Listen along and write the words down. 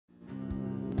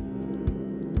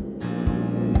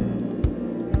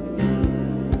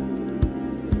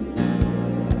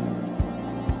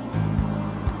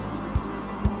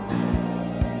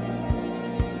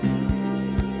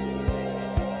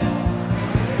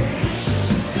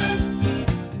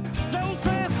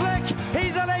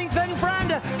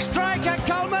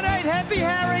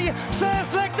Sir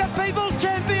Slick, the People's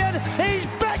Champion. He's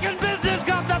back in business,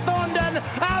 got the Thorndon.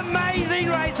 Amazing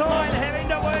race horse. Having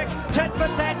to work tit for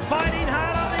tat, fighting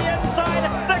hard on the inside.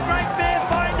 The Great Bear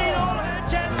finding all her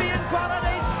champion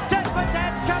qualities. Tit for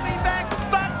tat's coming back,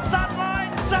 but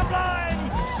Sunline sublime.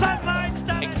 Sunline's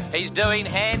done it. He's doing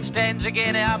handstands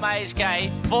again, our Maze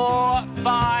K. 4,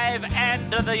 5,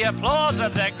 and to the applause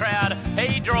of the crowd,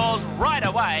 he draws right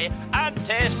away.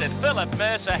 Untested, Philip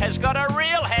Mercer has got a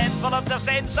real handful of the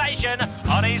sensation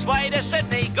on his way to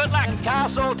Sydney. Good luck. And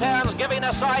Castletown's giving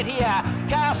a sight here.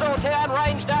 Castletown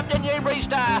ranged up to Newbury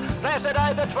Star.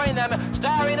 Placido between them.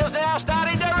 Starring is now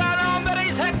starting to run on, but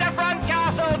he's hit the front.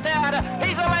 Castletown.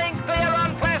 He's a length clear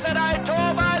on Placido.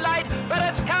 Torbo late, but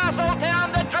it's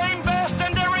Castletown. The dream burst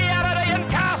into reality, and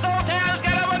Castletown's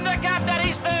going to win the cup. That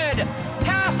he's third.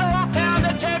 Castletown,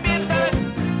 the champion third.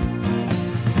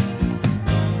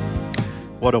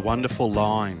 What a wonderful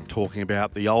line talking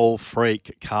about the old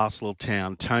freak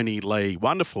Castletown, Tony Lee.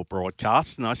 Wonderful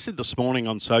broadcast. And I said this morning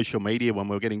on social media when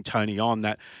we were getting Tony on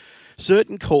that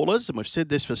certain callers, and we've said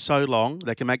this for so long,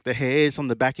 they can make the hairs on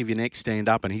the back of your neck stand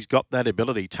up, and he's got that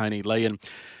ability, Tony Lee.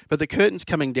 But the curtain's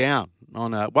coming down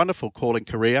on a wonderful calling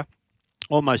career.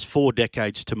 Almost 4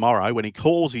 decades tomorrow when he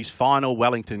calls his final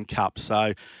Wellington Cup.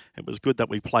 So it was good that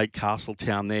we played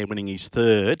Castletown there, winning his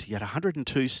third. He had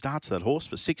 102 starts, that horse,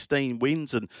 for 16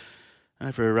 wins and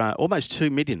over almost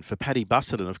 $2 million for Paddy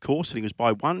Bussetton, of course. And he was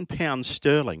by £1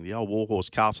 sterling, the old warhorse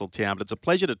Castletown. But it's a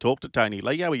pleasure to talk to Tony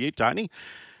Lee. How are you, Tony?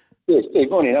 Yes, good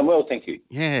morning. I'm well, thank you.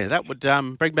 Yeah, that would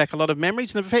bring back a lot of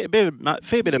memories and a fair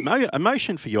bit of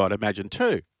emotion for you, I'd imagine,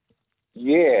 too.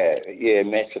 Yeah,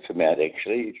 massive amount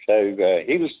actually. So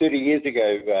he was 30 years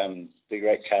ago, the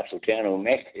great Castletown, or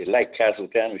Lake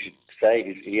Castletown, we should say.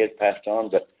 He has passed on,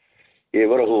 but yeah,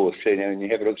 what a horse. You know, when you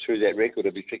have a look through that record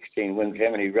of his 16 wins,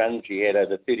 how many runs he had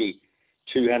over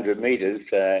 3,200 metres,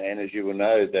 and as you will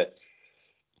know,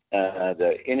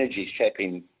 the energy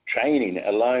sapping training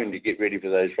alone to get ready for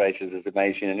those races is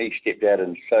amazing, and he stepped out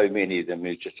in so many of them.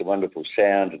 He's just a wonderful,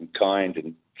 sound and kind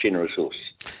and generous horse.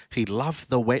 He loved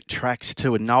the wet tracks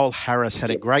too, and Noel Harris had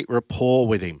a great rapport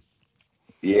with him.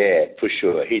 Yeah, for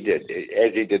sure. He did.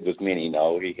 As he did with many,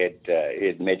 Noel. He had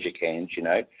magic hands, you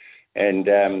know. And,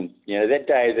 that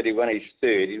day that he won his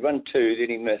third, he won 2, then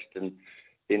he missed, and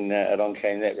then along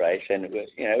came that race. And,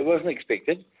 it wasn't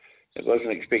expected. It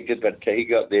wasn't expected, but he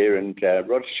got there, and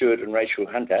Rod Stewart and Rachel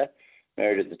Hunter,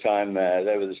 married at the time,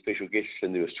 they were the special guests,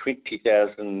 and there was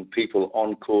 20,000 people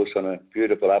on course on a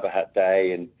beautiful Upper Hutt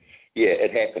day, and yeah,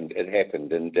 it happened,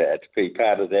 and to be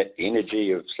part of that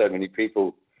energy of so many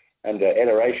people under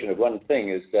adoration of one thing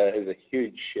is a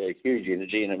huge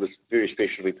energy, and it was very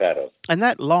special to be part of. And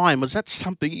that line, was that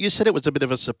something, you said it was a bit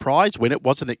of a surprise when it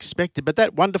wasn't expected, but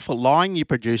that wonderful line you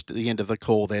produced at the end of the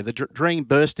call there, the dream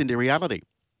burst into reality.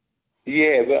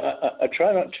 Yeah, well, I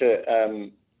try not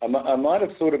to. I might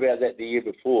have thought about that the year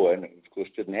before, and it, of course,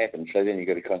 didn't happen. So then you've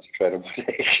got to concentrate on what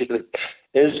actually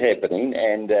is happening,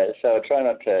 and so I try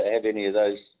not to have any of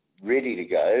those ready to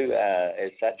go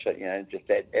as such. Just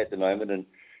at the moment, and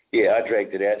yeah, I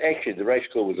dragged it out. Actually, the race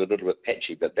call was a little bit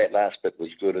patchy, but that last bit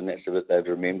was good, and that's the bit they've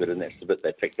remembered, and that's the bit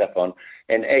they picked up on,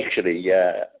 and actually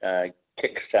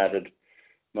kick-started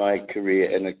my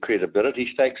career in a credibility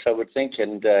stakes, I would think,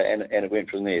 and it went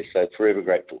from there. So forever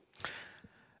grateful.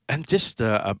 And just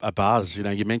a buzz,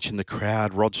 you mentioned the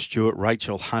crowd, Rod Stewart,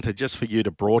 Rachel Hunter, just for you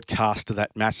to broadcast to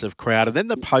that massive crowd, and then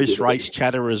the post-race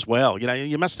chatter as well.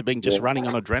 You must have been just running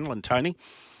on adrenaline, Tony.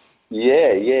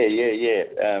 Yeah.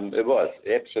 It was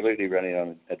absolutely running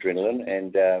on adrenaline,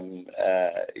 and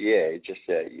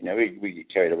we get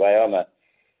carried away. I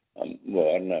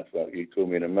don't know if you'd call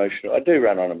me an emotional. I do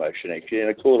run on emotion, actually, and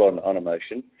I call on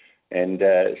emotion. And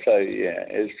as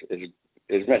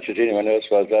much as anyone else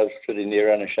was, I was sitting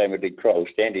there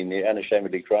standing there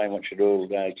unashamedly crying, watching it all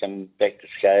come back to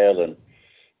scale. And,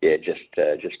 yeah, just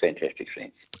fantastic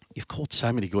scenes. You've called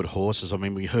so many good horses. I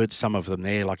mean, we heard some of them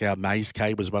there, like our Maze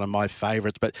K was one of my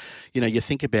favourites. But, you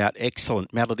think about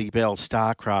Excellent, Melody Bell,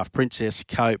 Starcraft, Princess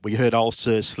Cope. We heard old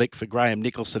Sir Slick for Graham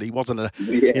Nicholson. He wasn't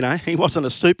he wasn't a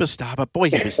superstar, but boy,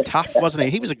 he was tough, wasn't he?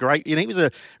 He was a great, he was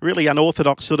a really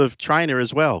unorthodox sort of trainer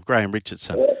as well, Graham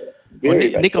Richardson.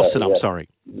 Nicholson, I'm sorry.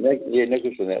 Yeah,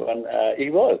 Nicholson, that one. He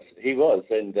was.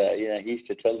 And, he used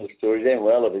to tell the stories damn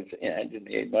well of his,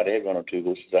 he might have had 1 or 2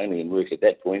 horses only in work at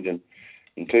that point, and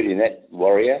including that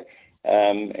Warrior,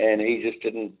 and he just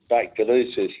didn't bake to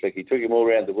lose his Slick. He took him all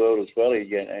around the world as well.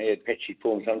 He had patchy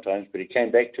form sometimes, but he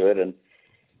came back to it, and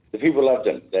the people loved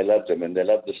him. They loved him, and they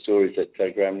loved the stories that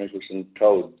Graham Nicholson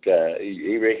told.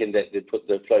 He reckoned that they'd put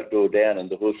the float door down and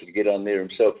the horse would get on there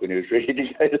himself when he was ready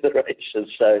to go to the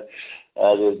races. So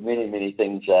there was many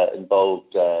things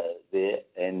involved there,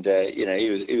 and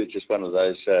he was just one of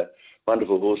those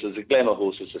wonderful horses, a glamour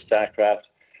horse, a Starcraft.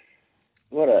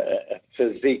 What a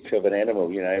physique of an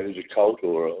animal, you know. He was a colt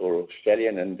or a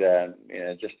stallion, and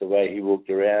just the way he walked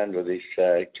around with his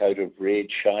coat of red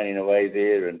shining away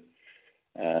there, and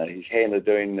his handler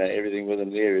doing everything with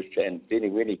him there. And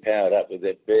then when he powered up with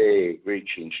that big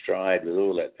reaching stride with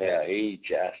all that power, he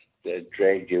just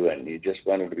dragged you in. You just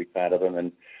wanted to be part of him,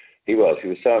 and he was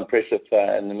so impressive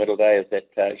in the middle day of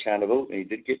that carnival. He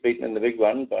did get beaten in the big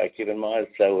one by Kevin Myers,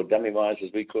 or Dummy Myers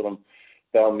as we call him,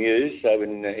 Belmuse. So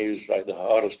when he was like the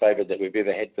hottest favourite that we've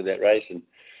ever had for that race, and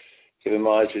Kevin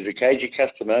Myers was a cagey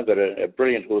customer, but a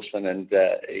brilliant horseman, and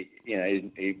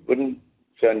he wouldn't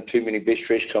go in too many best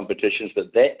dress competitions,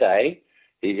 but that day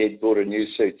he had bought a new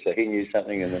suit, so he knew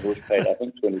something, and the horse paid, I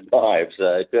think, 25.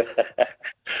 So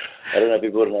I don't know if he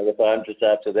bought another 5 just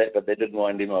after that, but they didn't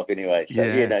wind him off anyway.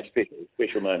 So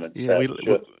special moment. Yeah,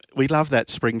 sure. We love that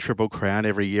Spring Triple Crown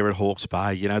every year at Hawke's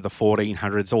Bay. You know, the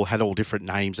 1400s all had all different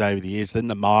names over the years. Then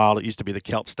the mile, it used to be the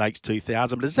Celt Stakes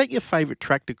 2000. But is that your favourite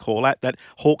track to call at, that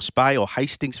Hawke's Bay or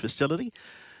Hastings facility?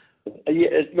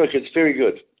 Yeah, look, it's very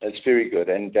good. It's very good,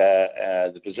 and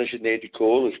the position there to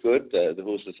call is good. The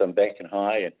horses are back and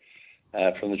high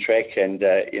and from the track, and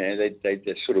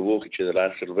they sort of walk at you the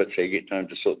last little bit, so you get time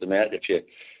to sort them out. If you're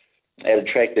at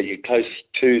a track that you're close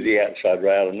to the outside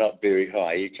rail and not very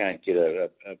high, you can't get a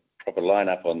proper line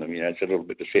up on them. You know, it's a little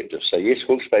bit deceptive. So yes,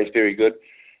 Hawke's Bay is very good.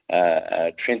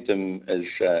 Trentham is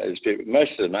very,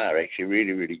 most of them are actually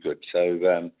really good.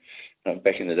 So.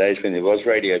 Back in the days when there was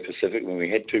Radio Pacific, when we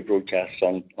had 2 broadcasts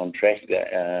on track,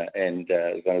 and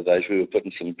one of those, we were put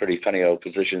in some pretty funny old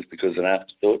positions because of an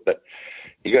afterthought, but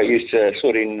you got used to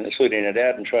sorting it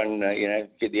out and trying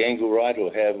get the angle right,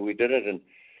 or however we did it,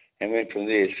 and went from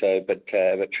there. So, but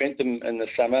Trentham in the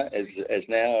summer is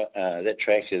now that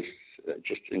track is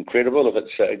just incredible if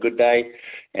it's a good day,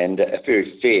 and a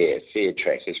very fair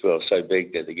track as well. So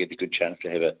big that they get a good chance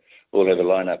to all have a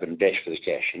line up and dash for the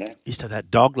cash, you know. Used to have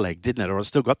that dog leg, didn't it? Or it's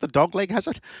still got the dog leg, has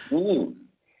it?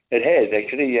 It has,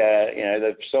 actually.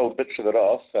 They've sold bits of it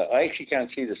off. I actually can't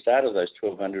see the start of those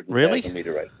 1,200 really?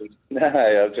 metre races. No,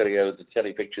 I've got to go with the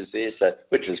tele pictures there,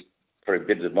 which is probably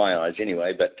better than my eyes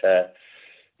anyway. But,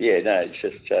 it's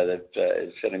just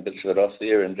they're selling bits of it off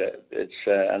there, and it's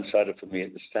unsighted for me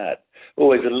at the start.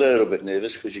 Always a little bit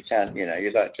nervous because you can't,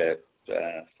 you'd like to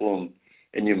form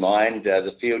in your mind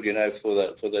the field,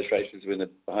 for those races when they're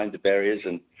behind the barriers,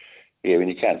 and when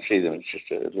you can't see them, it's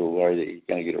just a little worry that you're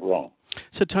going to get it wrong.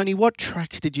 So, Tony, what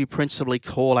tracks did you principally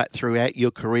call at throughout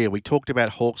your career? We talked about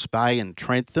Hawke's Bay and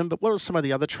Trentham, but what are some of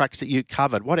the other tracks that you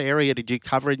covered? What area did you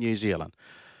cover in New Zealand?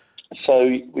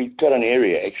 So we've got an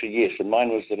area, actually, yes, and mine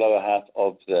was the lower half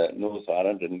of the North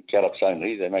Island and gallops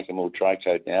only. They make them all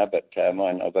tri-code now, but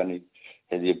mine, I've only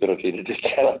had the ability to do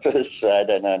gallopers. I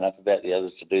don't know enough about the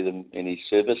others to do them any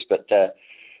service. But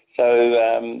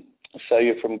so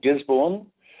you're from Gisborne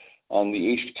on the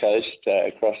east coast,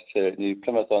 across to New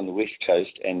Plymouth on the west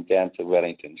coast, and down to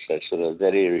Wellington. So sort of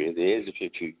that area there is if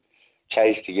you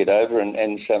chase to get over,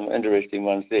 and some interesting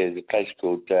ones there. There's a place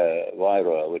called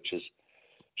Wairoa, which is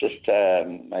just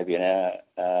maybe an hour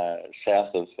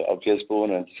south of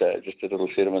Gisborne, and it's just a little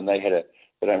settlement. They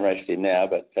don't race there now,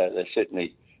 but they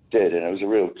certainly did, and it was a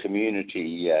real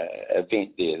community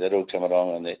event there. They'd all come along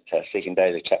on that second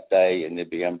day, the Cup Day, and there'd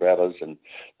be umbrellas, and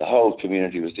the whole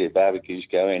community was there, barbecues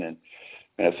going. And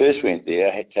when I first went there,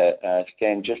 I had to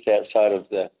stand just outside of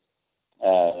the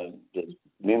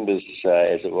members,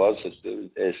 as it was,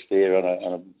 as there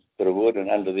on a bit of wood and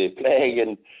under their flag,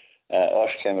 and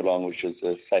OSH came along, which was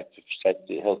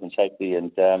safety, health and safety,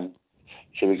 and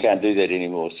so we can't do that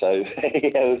anymore. So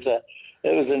it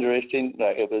was interesting.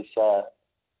 Like it was.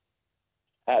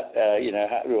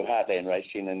 Real heartland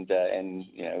racing, and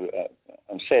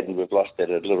I'm saddened we've lost that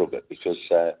a little bit because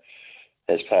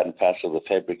that's part and parcel of the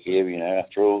fabric here.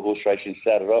 After all, horse racing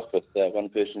started off with one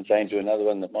person saying to another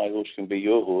one that my horse can be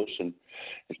your horse, and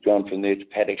it's gone from there to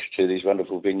paddocks to these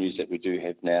wonderful venues that we do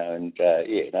have now. And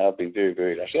I've been very,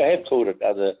 very lucky. I have called at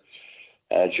other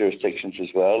jurisdictions as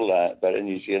well, but in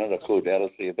New Zealand I called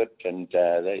Ellerslie a bit, and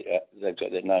they've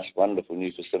got that nice, wonderful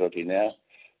new facility now.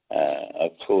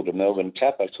 I've called a Melbourne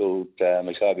Cup. I called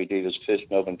Maccabi Diva's first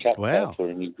Melbourne Cup for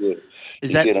a New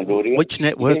Zealand audience. Which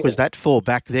network was that for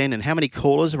back then, and how many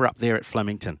callers were up there at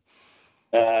Flemington?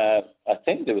 I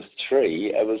think there was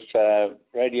 3. It was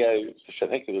Radio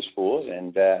Pacific. It was 4,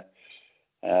 and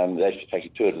they used to take a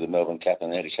tour to the Melbourne Cup,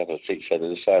 and they had a couple of seats, so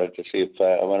they decided to see if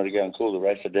I wanted to go and call the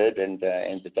race. I did, and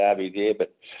the derby there.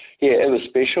 But yeah, it was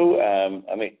special.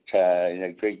 I met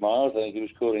Greg Miles, I think he was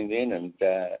calling then, and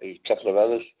a couple of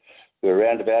others who were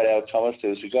around about. Al Thomas. There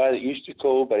was a guy that used to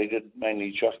call, but he did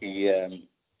mainly jockey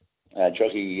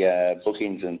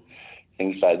bookings and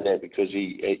things like that, because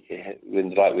when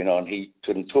the light went on, he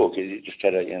couldn't talk. He just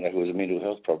had it was a mental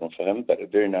health problem for him, but a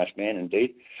very nice man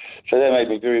indeed. So that made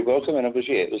me very welcome, and it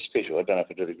was special. I don't know if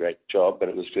I did a great job, but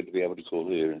it was good to be able to call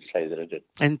her and say that I did.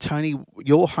 And Tony,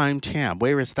 your hometown,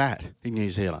 where is that in New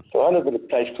Zealand? So I live at a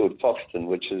place called Foxton,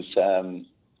 which is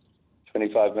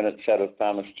 25 minutes out of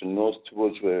Palmerston North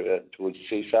towards the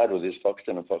seaside. Well, there's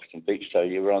Foxton and Foxton Beach, so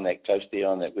you were on that coast there,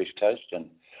 on that west coast,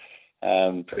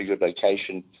 and pretty good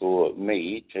location for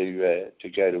me to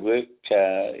go to work,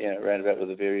 around about with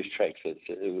the various tracks.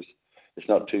 It's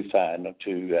not too far, not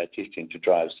too testing to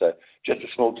drive. So just a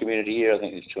small community here. I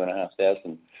think there's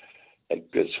 2,500.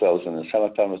 It swells in the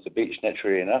summertime with the beach,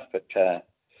 naturally enough. But so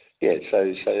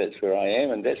that's where I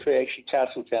am, and that's where actually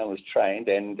Castletown was trained,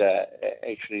 and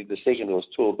actually the second horse,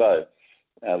 Torbo,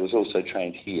 was also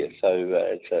trained here. So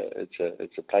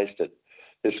it's a place that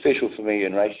is special for me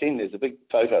in racing. There's a big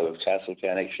photo of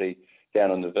Castletown actually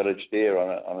down in the village there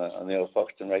on the old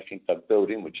Foxton Racing Club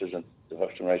building, which isn't the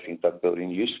Foxton Racing Club building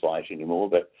use-wise anymore,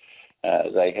 but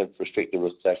they have restricted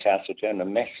with Castletown, a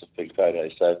massive big photo.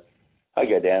 So I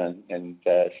go down and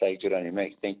say, good on you,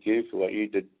 mate. Thank you for what you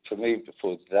did for me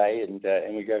before today,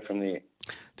 and we go from there.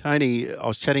 Tony, I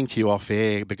was chatting to you off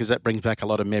air because that brings back a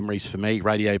lot of memories for me,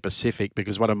 Radio Pacific,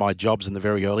 because one of my jobs in the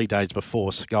very early days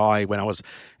before Sky, when I was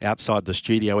outside the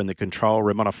studio in the control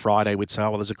room on a Friday, we'd say,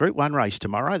 there's a Group 1 race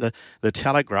tomorrow, the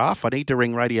Telegraph. I need to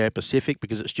ring Radio Pacific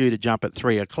because it's due to jump at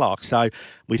 3 o'clock. So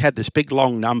we'd had this big,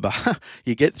 long number.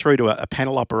 You get through to a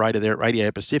panel operator there at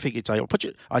Radio Pacific. He'd say,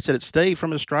 I said, it's Steve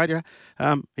from Australia.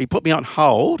 He put me on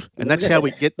hold, and that's how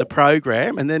we'd get the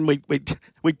program. And then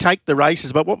we'd take the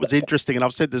races. But what was interesting, and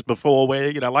I've said this before, where,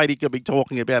 a lady could be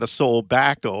talking about a sore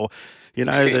back or,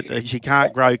 that she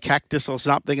can't grow cactus or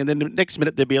something. And then the next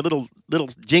minute there'd be a little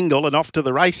jingle and off to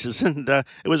the races. And it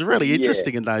was really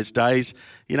interesting in those days,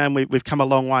 and we've come a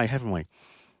long way, haven't we?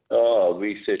 Oh,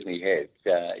 we certainly have.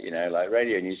 Like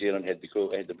Radio New Zealand had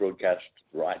the broadcast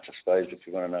rights, I suppose, if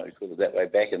you want to call it that way,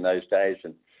 back in those days.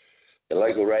 And the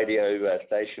local radio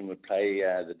station would play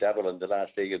the double and the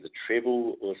last leg of the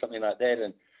treble or something like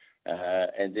that.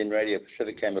 And then Radio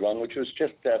Pacific came along, which was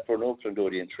just for an Auckland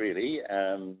audience, really.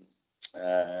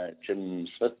 Jim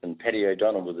Smith and Paddy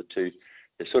O'Donnell were the two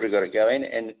that sort of got it going,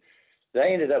 and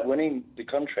they ended up winning the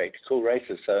contract to call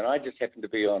races. So, and I just happened to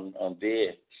be on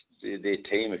their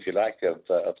team, if you like,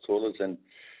 of callers. And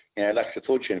luck's the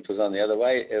fortune, if it was on the other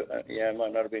way, it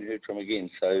might not have been heard from again.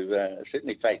 So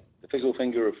certainly fate, the fickle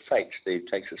finger of fate, Steve,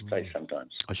 takes its place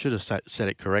sometimes. I should have said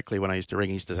it correctly when I used to ring.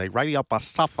 He used to say, Radio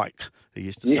Pacific, he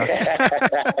used to say.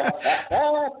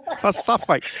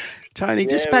 Pacific. Tony,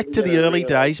 just back to the early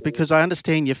days, because I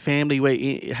understand your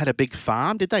family had a big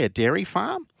farm. Did they? A dairy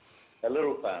farm? A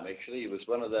little farm, actually. It was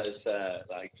one of those,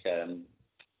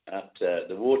 after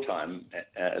the wartime,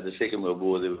 the Second World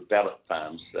War, there were ballot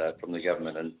farms from the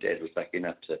government, and Dad was lucky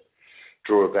enough to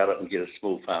draw a ballot and get a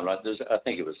small farm. I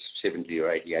think it was 70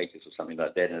 or 80 acres or something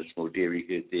like that, and a small dairy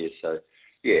herd there. So,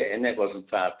 yeah, and that wasn't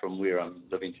far from where I'm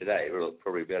living today. We're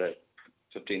probably about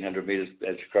 1,500 metres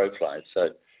as the crow flies. So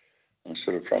I'm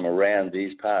sort of from around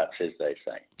these parts, as they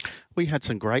say. We had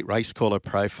some great race caller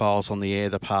profiles on the air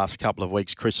the past couple of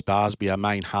weeks. Chris Barsby, our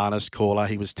main harness caller,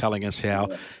 he was telling us how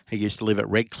he used to live at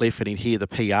Redcliffe and he'd hear the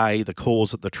PA, the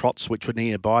calls at the trots, which were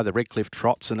nearby, the Redcliffe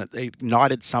trots, and it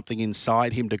ignited something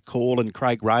inside him to call. And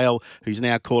Craig Rail, who's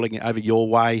now calling over your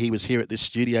way, he was here at this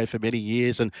studio for many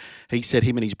years, and he said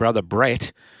him and his brother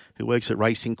Brett, who works at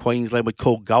Racing Queensland, would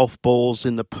call golf balls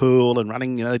in the pool and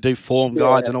running, they do form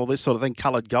guides and all this sort of thing,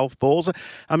 coloured golf balls.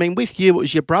 I mean, with you, it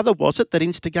was your brother, was it, that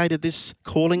instigated this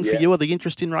calling for you or the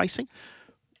interest in racing?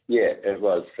 Yeah, it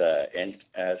was, and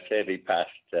sadly passed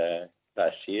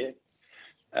year.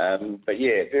 But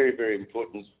yeah, very, very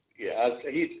important. Yeah,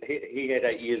 he had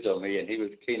 8 years on me, and he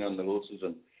was keen on the horses,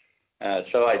 and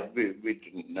so we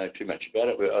didn't know too much about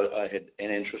it. I had an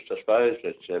interest, I suppose.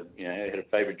 That I had a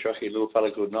favourite jockey, a little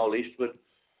fellow called Noel Eastwood.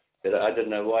 That I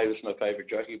didn't know why he was my favourite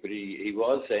jockey, but he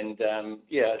was. And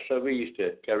so we used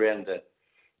to go around the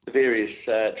various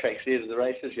tracks there to the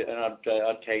races, and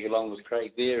I'd tag along with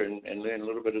Craig there and learn a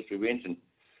little bit as we went, and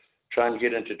try and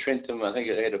get into Trentham. I think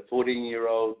I had a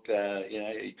 14-year-old.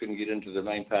 He couldn't get into the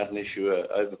main part unless you were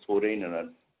over 14, and I'd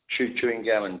chew chewing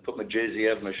gum and put my jersey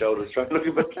over my shoulders, trying to look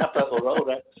a bit tougher or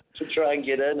older to try and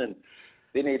get in. And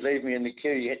then he'd leave me in the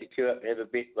queue. You had to queue up to have a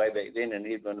bet way back then, and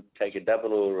he'd want to take a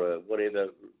double or whatever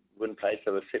win place.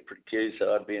 There were separate queues,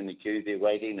 so I'd be in the queue there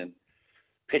waiting and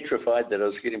petrified that I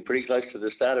was getting pretty close to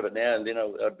the start of it now, and then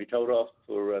I'd be told off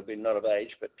for being not of age.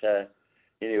 But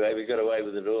anyway, we got away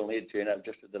with it all, and he'd turn up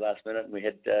just at the last minute, and we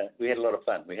had a lot of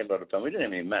fun. We didn't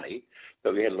have any money,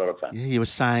 but we had a lot of fun. Yeah, you were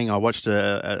saying, I watched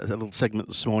a little segment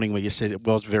this morning where you said it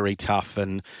was very tough,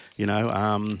 and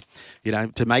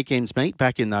to make ends meet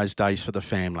back in those days for the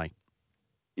family.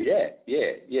 Yeah,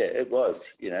 it was,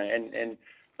 and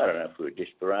I don't know if we were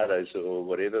desperados or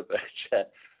whatever, but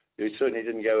we certainly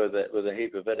didn't go with a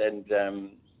heap of it, and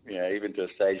even to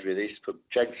a stage where they used to put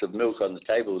jugs of milk on the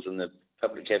tables in the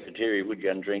public cafeteria. We'd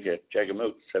go and drink a jug of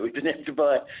milk, so we didn't have to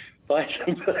buy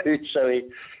some food. So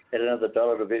we had another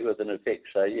 $1 to bet with an effect.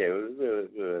 So yeah, we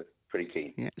were pretty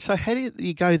keen. Yeah. So how do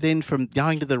you go then from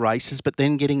going to the races, but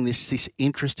then getting this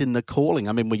interest in the calling?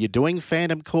 I mean, were you doing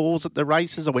phantom calls at the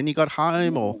races, or when you got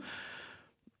home, or?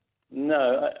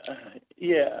 No,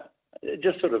 it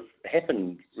just sort of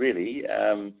happened, really.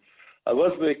 I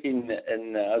was working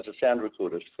I was a sound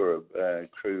recordist for a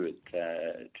crew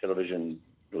at television,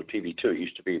 or TV2, it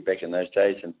used to be back in those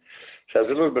days. And so I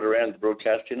was a little bit around the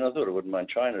broadcasting. I thought I wouldn't mind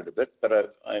trying it a bit, but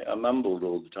I mumbled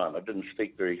all the time. I didn't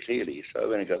speak very clearly. So I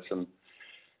went and got some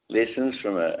lessons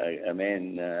from a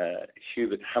man,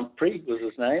 Hubert Humphrey was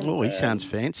his name. Oh, he sounds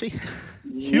fancy.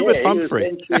 Hubert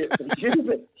Humphrey.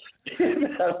 Hubert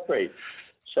Humphrey.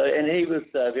 So, and he was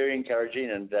very encouraging,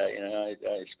 and I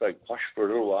spoke posh for a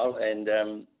little while,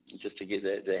 and just to get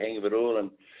the hang of it all.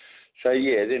 And so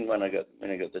yeah, then when I got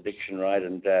the diction right,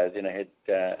 and then I had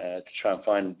to try and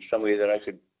find somewhere that I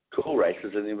could call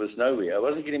races, and there was nowhere. I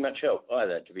wasn't getting much help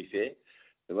either, to be fair.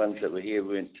 The ones that were here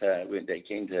weren't that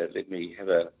keen to let me have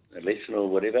a lesson or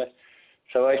whatever.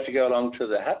 So I used to go along to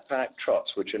the Hutt Park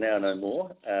Trots, which are now no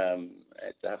more,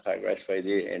 at the Hutt Park Raceway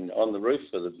there, and on the roof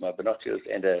with my binoculars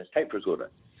and a tape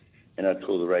recorder. And I'd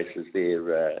call the races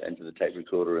there into the tape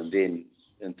recorder, and then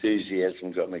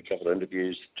enthusiasm got me a couple of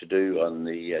interviews to do on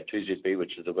the 2ZB,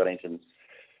 which is the Wellington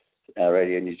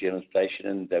Radio New Zealand station.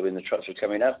 And when the trots were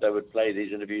coming up, they would play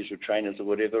these interviews with trainers or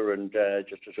whatever, and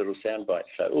just a little soundbite,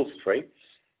 so all for free.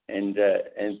 And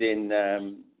then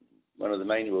one of the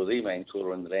main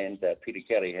caller in the land, Peter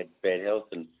Kelly, had bad health,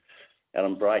 and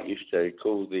Alan Bright used to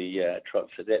call the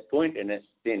trots at that point, and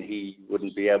then he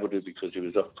wouldn't be able to because he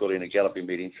was off calling a galloping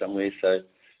meeting somewhere. So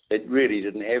it really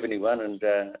didn't have anyone, and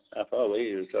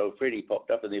old Freddie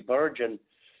popped up in their porridge, and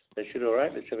they said, all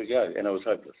right, let's have a go. And I was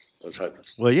hopeless.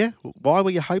 Well, yeah. Why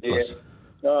were you hopeless? Yeah.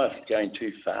 No, it's going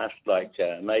too fast. Like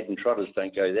maiden trotters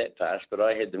don't go that fast, but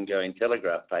I had them going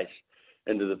telegraph pace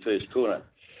into the first corner.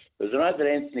 It was the night that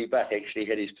Anthony Buck actually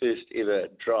had his first ever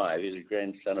drive. He's a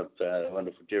grandson of the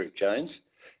wonderful Derek Jones.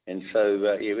 And so,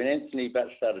 when Anthony Buck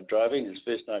started driving, his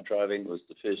first night driving was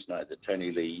the first night that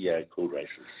Tony Lee called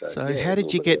races. So how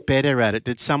did you get better at it?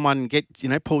 Did someone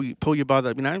pull you by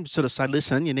the, sort of say,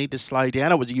 listen, you need to slow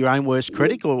down? Or was it your own worst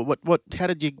critic? Or how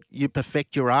did you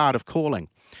perfect your art of calling?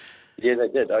 Yeah, they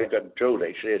did. I got drilled,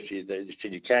 actually. They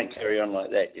said, you can't carry on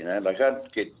like that, Like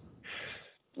I'd get...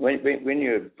 When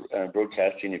you're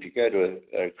broadcasting, if you go to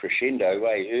a crescendo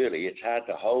way early, it's hard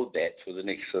to hold that for the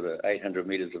next sort of 800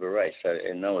 metres of a race. So,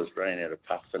 and Noah's running out of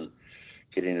puff and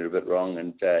getting it a bit wrong.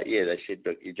 And they said,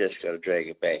 look, you just got to drag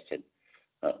it back. And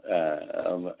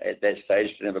at that stage,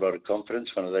 I didn't have a lot of confidence.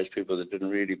 One of those people that didn't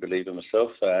really believe in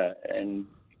myself. And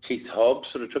Keith Hobbs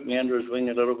sort of took me under his wing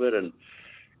a little bit, and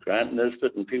Grant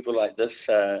Nisbet and people like this.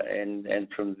 And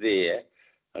from there,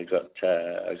 I got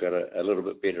a little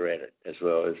bit better at it, as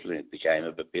well as learnt the game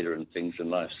a bit better and things in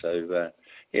life. So, I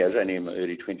was only in my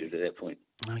early 20s at that point.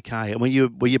 Okay. And were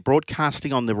you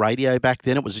broadcasting on the radio back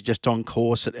then? It was just on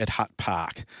course at Hutt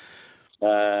Park?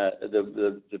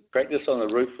 The practice on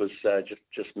the roof was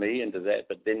just me into that.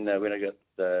 But then when I got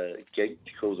the gig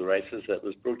to call the races, that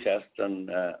was broadcast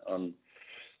on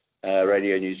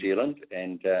Radio New Zealand.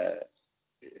 And...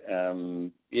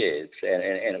 and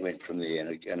it went from there.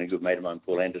 And a good mate of mine,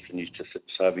 Paul Anderson, used to sit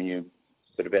beside me, knew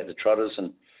a bit about the trotters.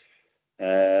 And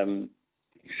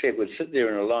except we'd sit there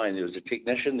in a line. There was a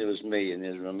technician, there was me, and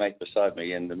there was my mate beside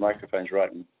me, and the microphone's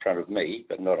right in front of me,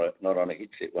 but not on a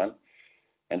headset one.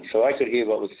 And so I could hear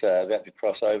what was about to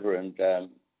cross over, and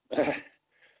it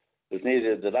was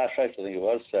near the last race, I think it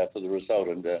was, for the result.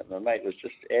 And my mate was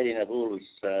just adding up all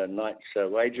his night's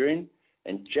wagering,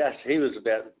 and he was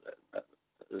about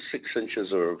 6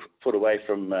 inches or a foot away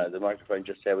from the microphone,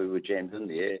 just how we were jammed in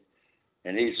there.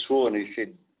 And he swore and he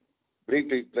said,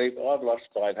 bleep, bleep, bleep, I've lost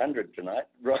 500 tonight.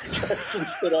 Right, Justin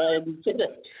said I hadn't said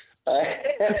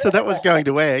it. So that was going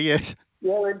to air, yes.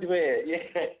 Yeah, went to air,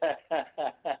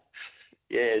 yeah.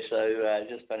 Yeah, so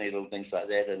just funny little things like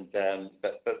that. And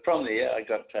but from there, I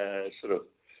got sort of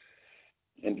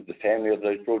into the family of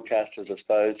those broadcasters, I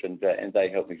suppose, and they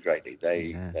helped me greatly.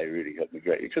 They really helped me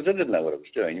greatly because I didn't know what I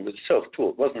was doing. It was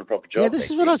self-taught. It wasn't a proper job. Yeah,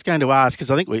 this is what I was going to ask, because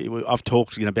I think I've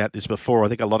talked about this before. I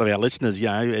think a lot of our listeners,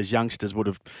 as youngsters would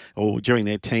have, or during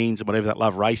their teens and whatever, that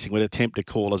love racing, would attempt to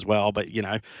call as well, but,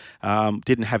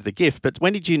 didn't have the gift. But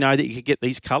when did you know that you could get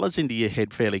these colours into your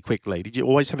head fairly quickly? Did you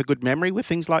always have a good memory with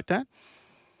things like that?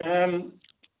 I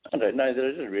don't know that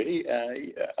I did really.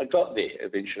 I got there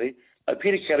eventually.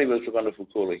 Peter Kelly was a wonderful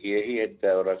caller here. He had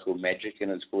what I call magic in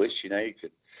his voice. He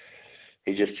could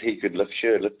lift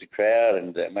the crowd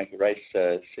and make a race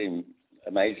seem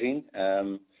amazing.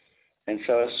 And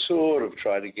so I sort of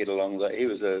tried to get along. He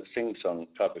was a sing-song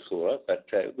type of caller, but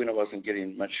when I wasn't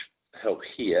getting much help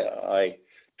here, I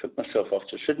took myself off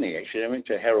to Sydney. Actually, I went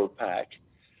to Harold Park.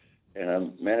 And I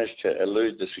managed to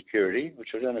elude the security,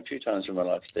 which I've done a few times in my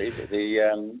life, Steve.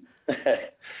 And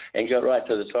got right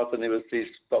to the top, and there was these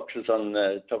boxes on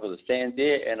the top of the stand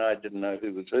there, and I didn't know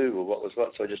who was who or what was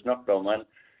what, so I just knocked on one.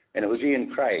 And it was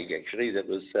Ian Craig, actually, that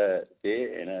was there,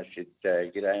 and I said,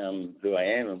 "G'day, I'm who I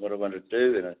am and what I wanted to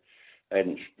do." And I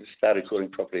hadn't started calling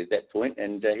properly at that point.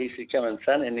 And he said, "Come in,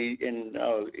 son," and he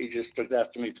just looked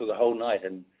after me for the whole night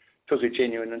and took a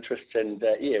genuine interest. And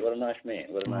what a nice man!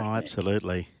 What a nice man!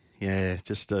 Absolutely. Yeah,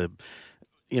 just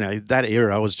that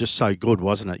era was just so good,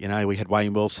 wasn't it? We had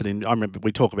Wayne Wilson I remember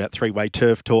we talk about three-way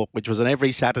turf talk, which was on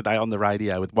every Saturday on the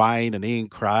radio with Wayne and Ian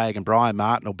Craig and Brian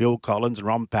Martin or Bill Collins and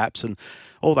Ron Paps and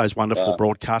all those wonderful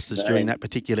broadcasters during that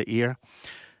particular era.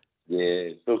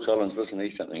 Yeah, Bill Collins, wasn't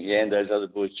he something? Yeah, and those other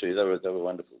boys too. They were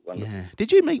wonderful. Yeah.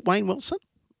 Did you meet Wayne Wilson?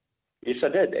 Yes, I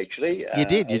did, actually. You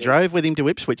did? You drove with him to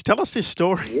Ipswich. Tell us this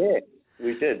story. Yeah,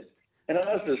 we did. And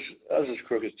I was as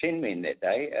crook as 10 men that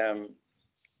day.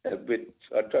 I'd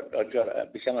got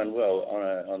become unwell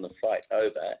on the flight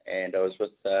over, and I was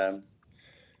with a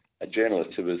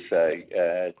journalist who was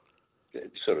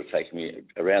sort of taking me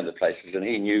around the places, and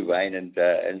he knew Wayne, and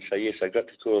so yes, I got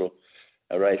to call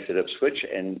a race at Ipswich,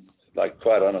 and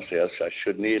quite honestly, I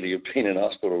should nearly have been in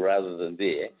hospital rather than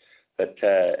there, but.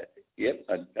 Yep,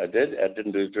 I did. I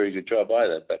didn't do a very good job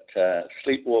either, but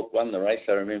Sleepwalk won the race.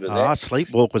 I remember that.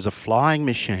 Sleepwalk was a flying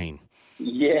machine.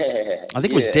 Yeah. I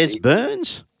think it was Des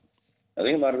Burns. I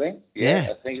think it might have been. Yeah,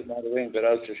 I think it might have been, but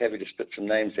I was just happy to spit some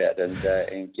names out and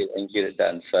get it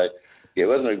done. So, it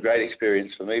wasn't a great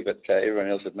experience for me, but everyone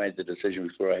else had made the decision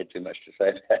before I had too much to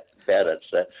say about it.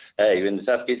 So, hey, when the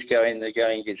tough gets going, the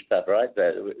going gets tough, right?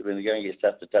 But when the going gets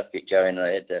tough, the tough get going, and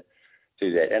I had to do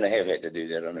that, and I have had to do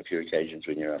that on a few occasions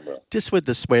when you're unwell. Just with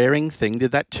the swearing thing,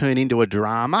 did that turn into a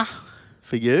drama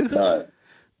for you? No,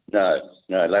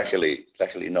 luckily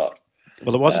not.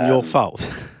 Well, it wasn't your fault.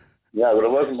 No, well,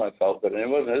 it wasn't my fault, but it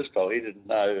wasn't his fault. He didn't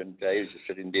know, and he was just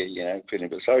sitting there, feeling a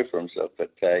bit sorry for himself.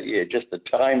 But just the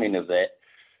timing of that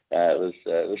was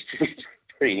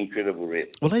pretty incredible, really.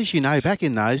 Well, as you know, back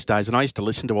in those days, and I used to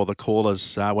listen to all the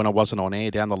callers when I wasn't on air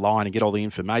down the line and get all the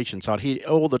information. So I'd hear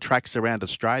all the tracks around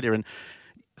Australia and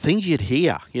things you'd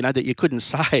hear, that you couldn't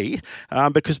say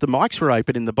because the mics were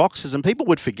open in the boxes and people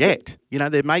would forget.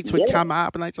 Their mates would come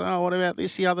up and they'd say, "Oh, what about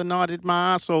this the other night at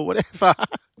Mars or whatever?"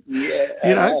 Yeah,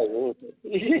 I know.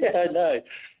 Yeah, I know.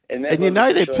 And you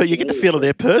get the feel of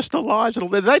their personal lives.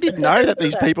 They didn't know that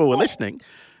these people were listening.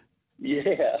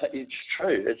 Yeah, it's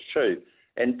true. It's true.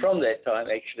 And from that time,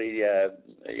 actually,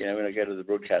 when I go to the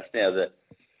broadcast now, the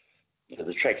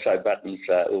trackside buttons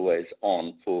are always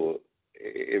on for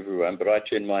everyone, but I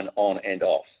turn mine on and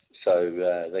off, so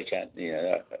they can't,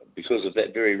 because of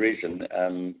that very reason,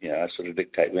 I sort of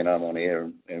dictate when I'm on air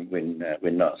and when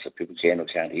not, so people can or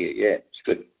can't hear. Yeah, it's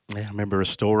good. Yeah, I remember a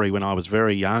story when I was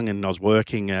very young and I was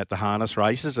working at the harness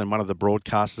races, and one of the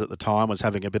broadcasters at the time was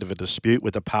having a bit of a dispute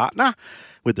with a partner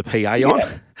with the PA on.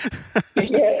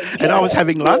 And I was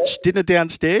having lunch, dinner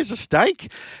downstairs, a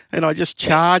steak, and I just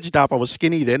charged up. I was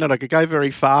skinny then and I could go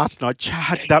very fast, and I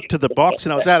charged up to the box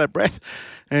and I was out of breath.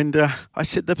 And I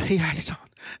said, "The PA's on."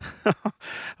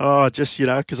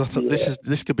 Because I thought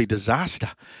this could be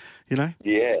disaster.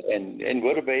 Yeah, and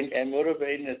would have been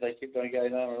if they kept on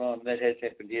going on and on. That has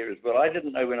happened here as well. I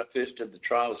didn't know when I first did the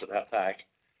trials at Hutt Park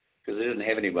because they didn't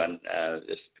have anyone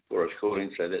just before I was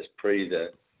calling. So that's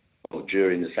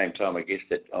during the same time, I guess,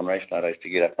 that on race night I used to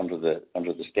get up under the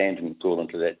stand and call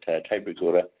into that tape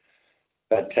recorder.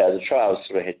 But the trials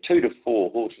sort of had 2 to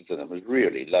 4 horses in them. It was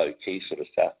really low key sort of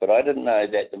stuff. But I didn't know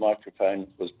that the microphone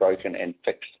was broken and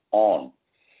fixed on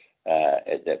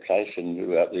at that place, and we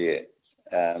were up there.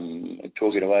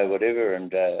 Talking away, whatever,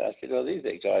 and I said, "Oh, there's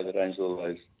that guy that owns all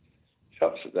those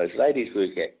shops that those ladies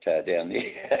work at down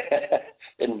there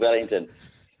in Wellington."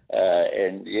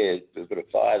 And yeah, a bit of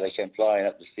fire. They came flying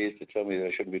up the stairs to tell me that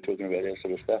I shouldn't be talking about that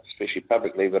sort of stuff, especially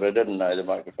publicly, but I didn't know the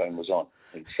microphone was on.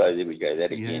 And so there we go,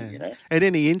 that again, you know. And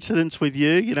any incidents with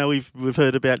you? You know, we've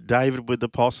heard about David with the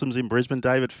possums in Brisbane,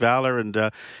 David Fowler, and,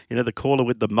 you know, the caller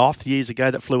with the moth years ago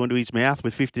that flew into his mouth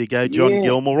with 50 to go, John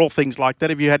Gilmore, all things like that.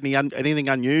 Have you had anything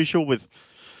unusual with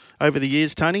over the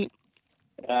years, Tony?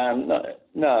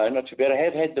 No, not too bad. I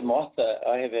have had the moth.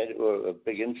 I have had a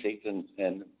big insect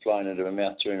and flying into my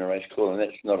mouth during a race call, and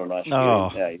that's not a nice feeling.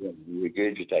 No, you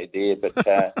regurgitate there,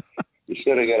 but you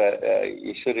sort of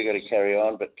got to carry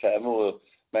on. But more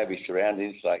maybe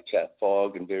surroundings like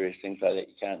fog and various things like that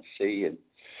you can't see,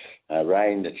 and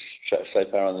rain that's so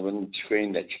far on the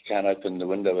windscreen that you can't open the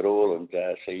window at all, and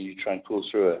so you try and call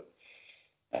through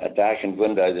a darkened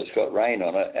window that's got rain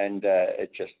on it, and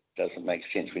it just doesn't make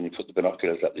sense when you put the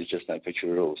binoculars up. There's just no picture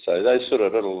at all. So those sort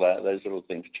of little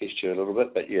things test you a little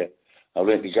bit. But yeah, I've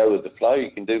learned to go with the flow.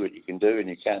 You can do what you can do, and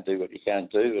you can't do what you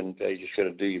can't do, and you just got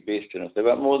to do your best. And if they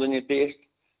want more than your best,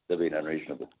 they're being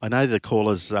unreasonable. I know the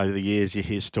callers over the years, you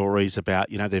hear stories about,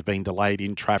 you know, they've been delayed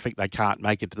in traffic, they can't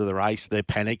make it to the race, they're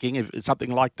panicking. Is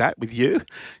something like that with you?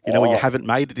 You know, where you haven't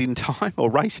made it in time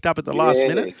or raced up at the last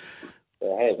minute?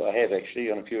 I have actually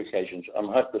on a few occasions. I'm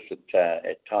hopeless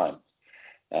at time.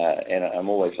 And I'm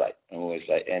always late.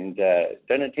 And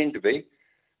don't intend to be,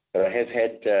 but I have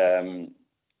had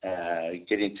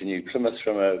getting to New Plymouth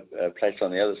from a place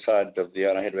on the other side of the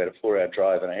island. I had about a 4-hour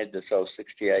drive, and I had this old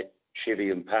 68 Chevy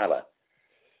Impala,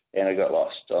 and I got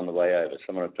lost on the way over.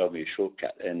 Someone had told me a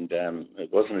shortcut, and it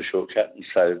wasn't a shortcut, and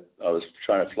so I was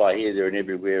trying to fly here, there, and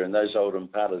everywhere. And those old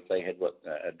Impalas, they had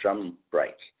a drum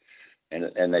brake.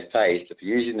 And they phased. If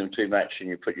you're using them too much and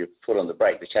you put your foot on the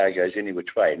brake, the car goes any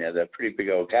which way. Now, they're a pretty big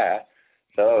old car.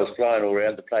 So I was flying all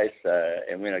around the place,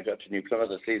 and when I got to New Plymouth,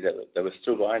 I see that they were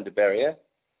still behind the barrier.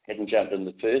 Hadn't jumped in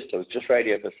the first. I was just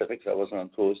Radio Pacific, so I wasn't on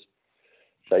course.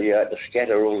 So, yeah, I had to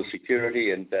scatter all the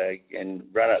security and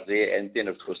run up there. And then,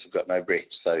 of course, I've got no breath.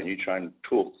 So you try and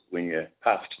talk when you're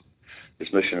puffed.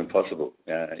 It's mission impossible.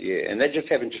 And that just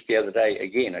happened just the other day.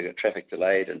 Again, I got traffic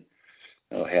delayed and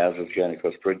houses going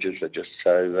across bridges are just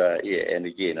so, and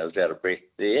again, I was out of breath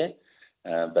there,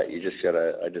 but you just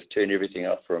I just turn everything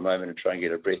off for a moment and try and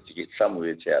get a breath to get some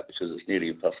words out, because it's nearly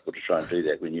impossible to try and do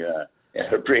that when you are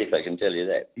out of breath, I can tell you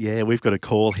that. Yeah, we've got a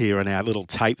call here in our little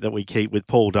tape that we keep with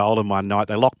Paul Dolan one night.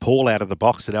 They locked Paul out of the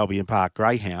box at Albion Park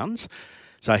Greyhounds.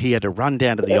 So he had to run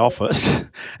down to the office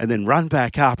and then run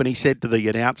back up. And he said to the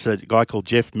announcer, a guy called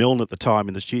Jeff Milne at the time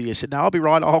in the studio, he said, "No, I'll be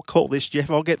right. I'll call this,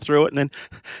 Jeff. I'll get through it." And then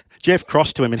Jeff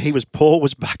crossed to him, and Paul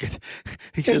was bucket.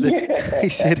 He said, he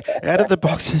said, out of the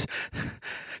boxes,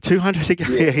 200 to go.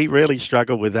 Yeah, he really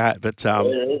struggled with that. But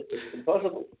it's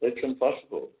impossible. It's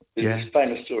impossible. There's a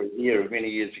famous story here of many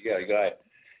years ago. A guy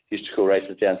used to call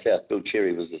races down south. Bill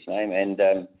Cherry was his name,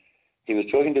 and he was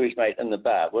talking to his mate in the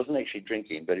bar. Wasn't actually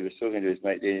drinking, but he was talking to his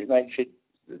mate there. His mate said,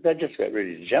 "They're just about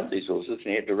ready to jump these horses," and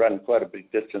he had to run quite a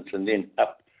big distance and then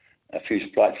up a few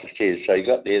flights of stairs. So he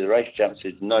got there, the race jump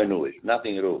said no noise,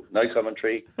 nothing at all, no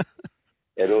commentary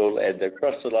at all, and they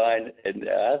crossed the line, and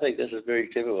I think this is very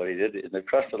clever what he did, and they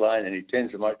crossed the line, and he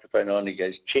turns the microphone on, and he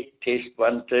goes, "Check, test,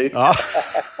 1, 2. Oh.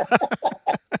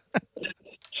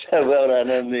 So well done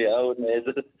him, the old man,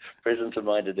 presence of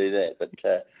mind to do that, but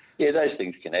those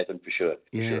things can happen for sure.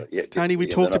 Yeah. Tony, we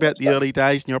talked about the early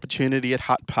days and your opportunity at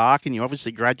Hutt Park, and you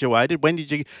obviously graduated. When did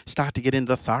you start to get into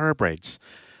the thoroughbreds?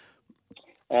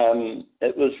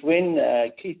 It was when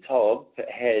Keith Hobb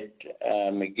had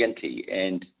McGinty,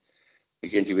 and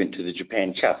McGinty went to the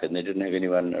Japan Cup, and they didn't have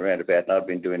anyone around about, and I'd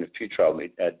been doing a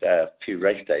few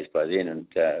race days by then, and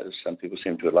some people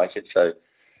seemed to like it, so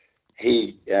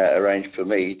he arranged for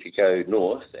me to go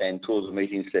north and call the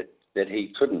meetings that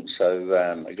he couldn't. So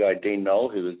a guy, Dean Knoll,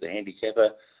 who was the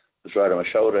handicapper, was right on my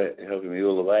shoulder, helping me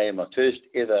all the way. And my first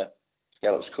ever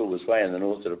Gallop school was way in the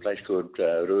north at a place called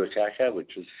Ruakaka,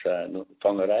 which was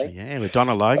Whangarei. Yeah, where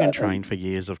Donna Logan trained for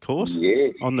years, of course. Yeah.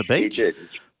 On the beach. She did.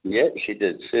 Yeah, she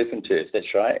did. Surf and turf,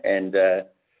 that's right. And there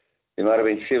might have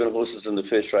been 7 horses in the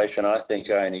first race, and I think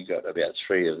I only got about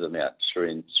 3 of them out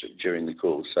during the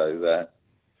call. So,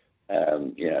 I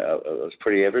was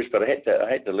pretty average, but I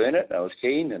had to learn it. I was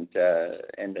keen, and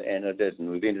I did, and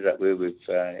we've ended up where we've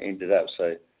ended up.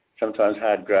 So sometimes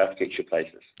hard graft gets you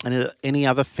places. And are any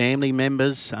other family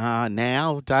members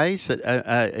nowadays that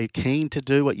are keen to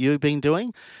do what you've been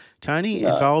doing, Tony,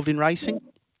 involved in racing?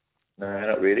 No,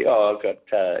 not really. Oh, I've got,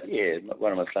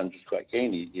 one of my sons is quite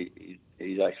keen.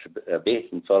 He likes a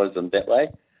bet and follows them that way.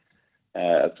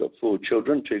 I've got 4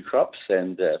 children, 2 crops,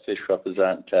 and first croppers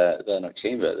they're not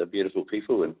keen, but they're beautiful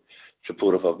people and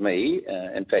supportive of me.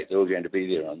 In fact, they're all going to be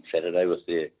there on Saturday with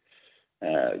their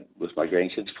with my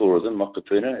grandkids, 4 of them,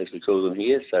 Mokapuna, as we call them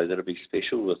here. So that'll be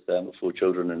special with 4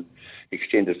 children and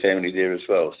extended family there as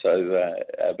well. So,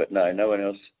 but no one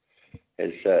else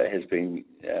has been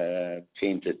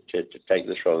keen to take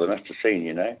this role. They must have seen,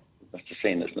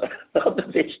 it's not the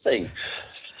best thing.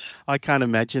 I can't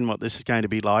imagine what this is going to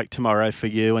be like tomorrow for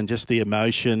you, and just the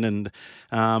emotion and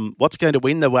what's going to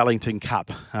win the Wellington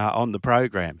Cup on the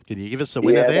program. Can you give us a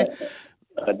winner there?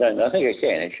 I don't know. I think I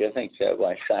can, actually. I think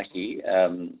Waisaki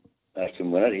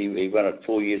can win it. He won it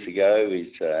 4 years ago.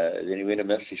 Then he went a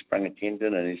miss. He sprung a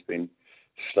tendon, and he's been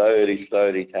slowly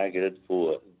targeted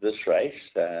for this race.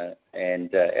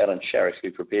 And Alan Sharrock,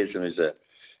 who prepares him, is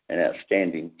an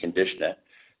outstanding conditioner.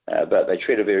 But they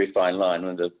tread a very fine line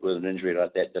with an injury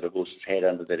like that a horse has had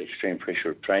under that extreme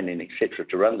pressure of training, etc.,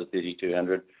 to run the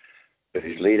 3200. But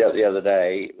his lead up the other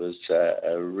day was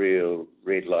a real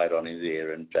red light on him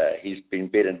there, and he's been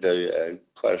bet into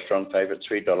quite a strong favourite,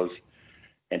 $3.80,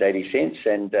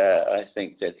 and I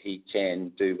think that he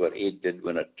can do what Ed did,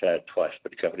 win it twice,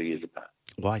 but a couple of years apart.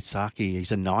 Waisaki,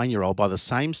 he's a 9-year-old by the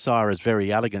same sire as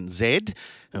Very Elegant Zed.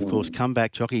 And of course,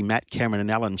 comeback jockey Matt Cameron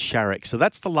and Alan Sharrock. So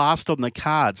that's the last on the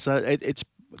card. So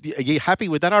are you happy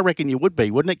with that? I reckon you would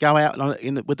be. Wouldn't it go out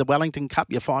with the Wellington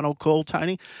Cup, your final call,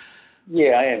 Tony?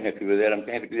 Yeah, I am happy with that. I'm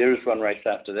happy. There is one race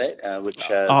after that, which...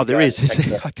 there is.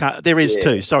 There is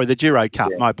too. Sorry, the Duro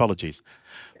Cup. Yeah. My apologies.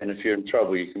 And if you're in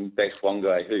trouble, you can back one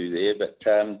guy who there. But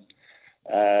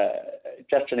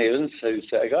Justin Evans, who's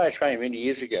a guy I trained many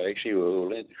years ago, actually,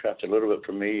 learned the craft a little bit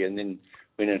from me, and then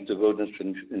went into the wilderness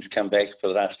and has come back for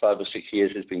the last 5 or 6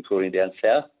 years, has been calling down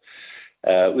south.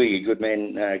 Really good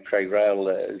man, Craig Rail,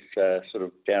 is sort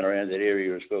of down around that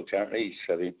area as well currently.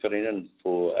 He's been filling in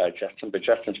for Justin. But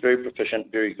Justin's very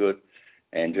proficient, very good,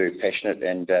 and very passionate.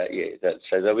 And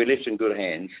so they'll be left in good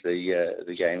hands,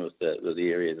 the game with the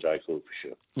area that I call for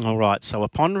sure. All right. So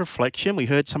upon reflection, we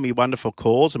heard some of your wonderful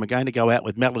calls, and we're going to go out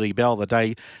with Melody Bell the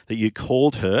day that you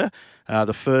called her.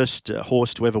 The first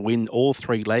horse to ever win all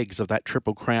 3 legs of that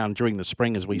Triple Crown during the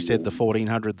spring, as we said, the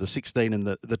 1400, the 16 and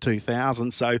the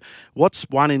 2000. So what's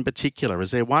one in particular?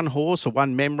 Is there one horse or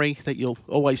one memory that you'll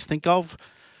always think of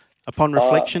upon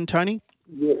reflection, Tony?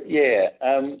 Yeah.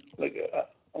 Look,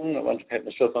 I'm not one to pat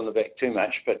myself on the back too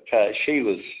much, but she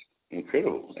was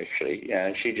incredible, actually.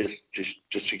 She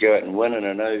just to go out and win in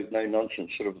a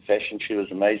no-nonsense sort of fashion, she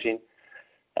was amazing.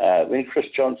 When Chris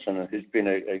Johnson, who's been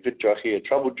a good jockey, a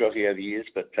troubled jockey over years,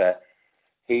 but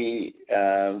he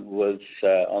was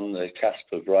on the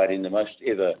cusp of riding the most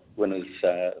ever winners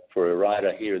for a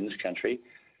rider here in this country.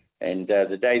 And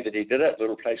the day that he did it, a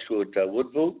little place called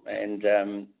Woodville, and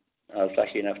I was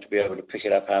lucky enough to be able to pick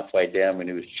it up halfway down when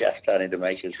he was just starting to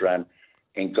make his run,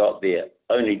 and got there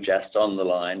only just on the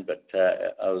line. But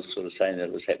I was sort of saying that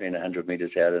it was happening 100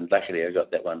 metres out, and luckily I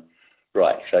got that one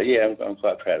right. So, yeah, I'm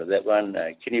quite proud of that one.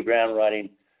 Kenny Brown riding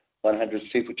 100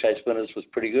 steeplechase winners was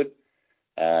pretty good.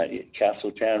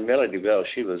 Castletown, Melody Bell,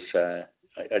 she was,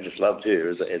 I just loved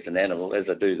her as an animal, as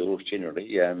I do the horse generally.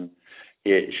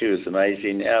 She was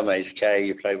amazing. Our Maze K,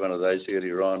 you played one of those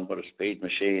earlier on. What a speed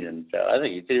machine. And I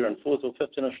think he did run 4th or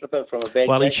 5th in a slipper from a bad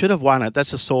Well, day. He should have won it.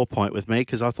 That's a sore point with me,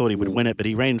 because I thought he would win it, but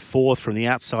he ran 4th from the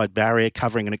outside barrier,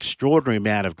 covering an extraordinary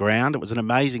amount of ground. It was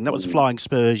that was Flying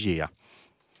Spurs year.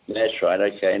 That's right,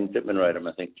 okay. And Dittman rode him,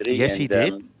 I think, did he? Yes, he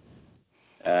did.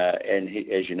 And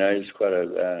he, as you know, is quite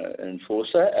an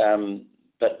enforcer.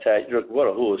 But look, what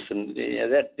a horse. And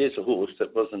there's a horse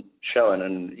that wasn't shown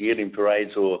in yearling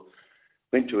parades or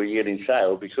went to a yearling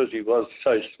sale because he was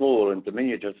so small and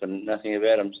diminutive and nothing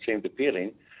about him seemed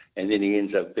appealing. And then he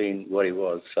ends up being what he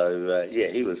was. So,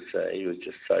 he was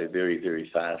just so very, very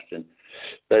fast. And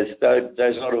those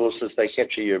old horses, they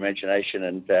capture your imagination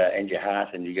and your heart,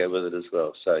 and you go with it as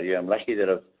well. So, I'm lucky that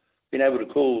I've been able to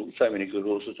call so many good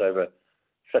horses over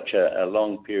such a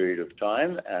long period of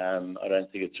time. I don't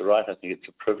think it's a right. I think it's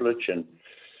a privilege. And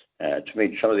to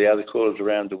meet some of the other callers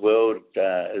around the world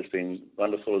has been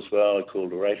wonderful as well. I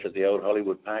called a race at the old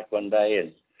Hollywood Park one day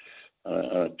and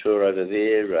on a tour over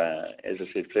there. As I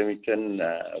said, Flemington.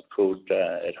 I've called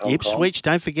at Hong Kong. Ipswich,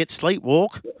 don't forget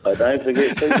Sleepwalk. I don't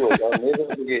forget Sleepwalk. I'll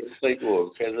never forget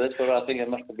Sleepwalk, because that's what I think I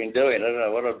must have been doing. I don't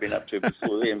know what I've been up to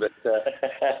before then, but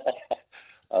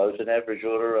I was an average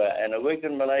order, and I worked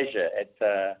in Malaysia at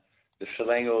the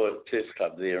Selangor Turf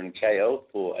Club there in KL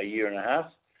for a year and a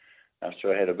half.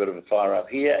 After I had a bit of a fire up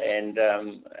here, and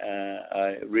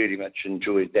I really much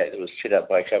enjoyed that. It was set up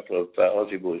by a couple of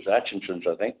Aussie boys, Hutchinsons,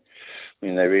 I think,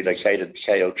 when they relocated the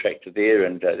KL track to there,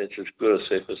 and that's as good a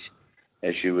surface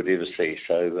as you would ever see.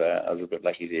 So I was a bit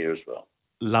lucky there as well.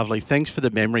 Lovely. Thanks for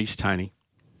the memories, Tony.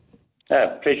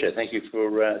 Pleasure. Thank you for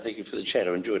the chat.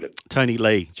 I enjoyed it. Tony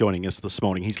Lee joining us this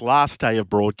morning. His last day of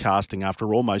broadcasting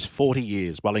after almost 40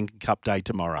 years. Wellington Cup Day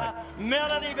tomorrow.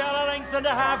 Melody Bell a length and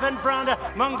a half in front.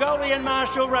 Mongolian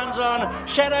Marshall runs on.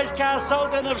 Shadows cast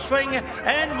Sultan of Swing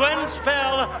and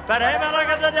Windspell. But have a look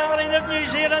at the darling of New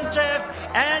Zealand turf.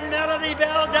 And Melody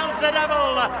Bell does the double.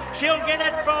 She'll get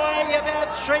it by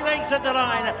about 3 lengths at the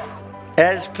line.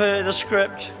 As per the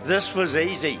script, this was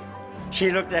easy. She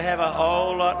looked to have a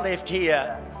whole lot left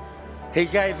here. He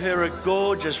gave her a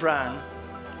gorgeous run,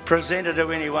 presented her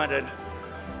when he wanted,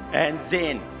 and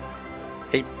then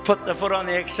he put the foot on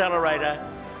the accelerator,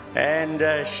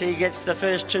 and she gets the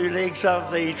first 2 legs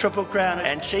of the Triple Crown,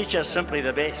 and she's just simply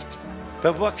the best.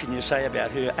 But what can you say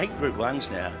about her? 8 Group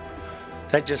 1s now.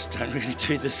 They just don't really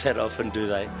do this that often, do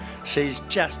they? She's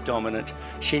just dominant.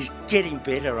 She's getting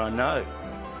better, I know.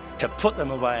 To put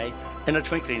them away in a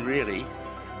twinkling, really.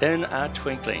 In a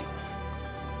twinkling.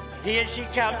 Here she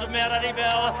comes, Melody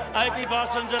Bell. Opie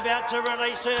Bosson's about to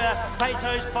release her.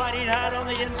 Peso's fighting hard on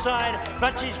the inside,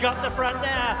 but she's got the front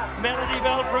now. Melody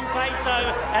Bell from Peso,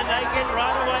 and they get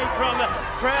right away from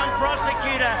Crown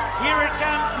Prosecutor. Here it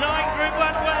comes, 9 Group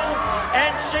 1 wins,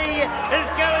 and she is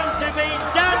going to be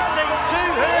dancing to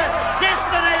her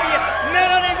destiny.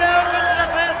 Melody Bell wins the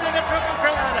first ever Triple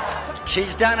Crown.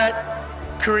 She's done it,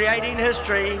 creating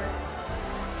history.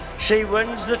 She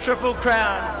wins the Triple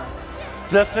Crown,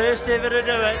 the first ever to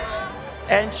do it,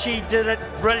 and she did it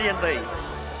brilliantly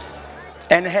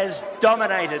and has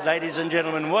dominated, ladies and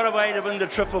gentlemen. What a way to win the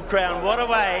Triple Crown. What a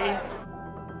way.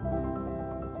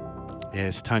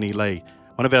 Yes, Tony Lee,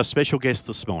 one of our special guests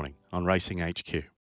this morning on Racing HQ.